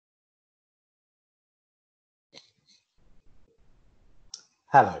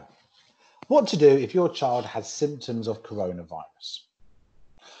Hello. What to do if your child has symptoms of coronavirus?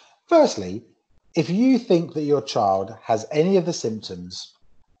 Firstly, if you think that your child has any of the symptoms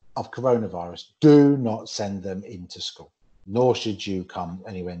of coronavirus, do not send them into school, nor should you come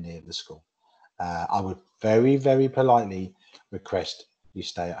anywhere near the school. I would very, very politely request you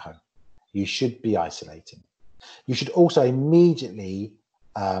stay at home. You should be isolating. You should also immediately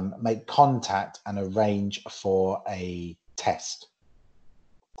make contact and arrange for a test.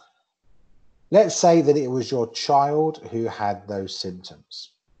 Let's say that it was your child who had those symptoms.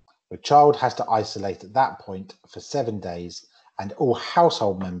 The child has to isolate at that point for 7 days, and all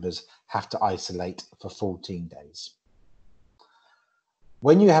household members have to isolate for 14 days.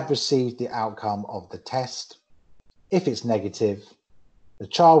 When you have received the outcome of the test, if it's negative, the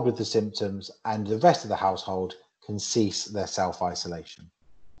child with the symptoms and the rest of the household can cease their self-isolation.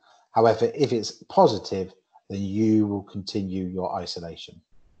 However, if it's positive, then you will continue your isolation.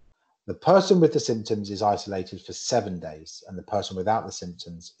 The person with the symptoms is isolated for 7 days, and the person without the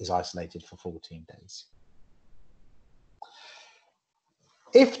symptoms is isolated for 14 days.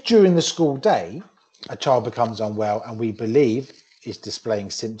 If during the school day a child becomes unwell and we believe is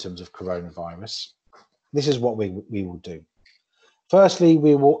displaying symptoms of coronavirus, this is what we will do. Firstly,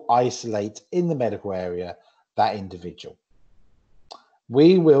 we will isolate in the medical area that individual.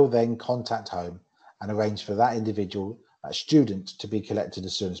 We will then contact home and arrange for that individual, that student, to be collected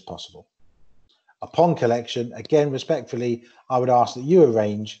as soon as possible. Upon collection, again, respectfully, I would ask that you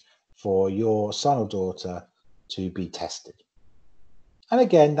arrange for your son or daughter to be tested. And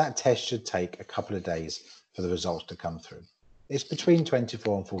again, that test should take a couple of days for the results to come through. It's between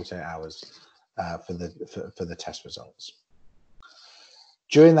 24 and 48 hours for the test results.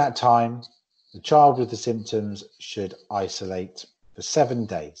 During that time, the child with the symptoms should isolate for 7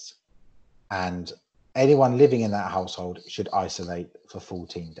 days, and anyone living in that household should isolate for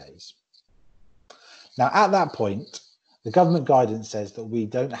 14 days. Now, at that point, the government guidance says that we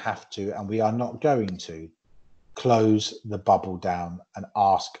don't have to, and we are not going to, close the bubble down and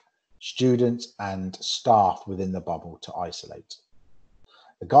ask students and staff within the bubble to isolate.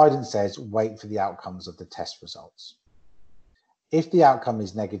 The guidance says wait for the outcomes of the test results. If the outcome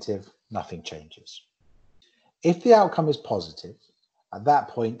is negative, nothing changes. If the outcome is positive, at that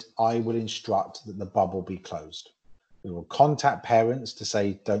point, I will instruct that the bubble be closed. We will contact parents to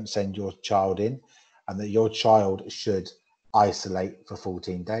say don't send your child in, and that your child should isolate for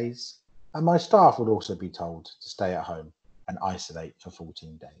 14 days. And my staff would also be told to stay at home and isolate for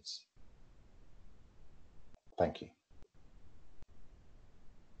 14 days. Thank you.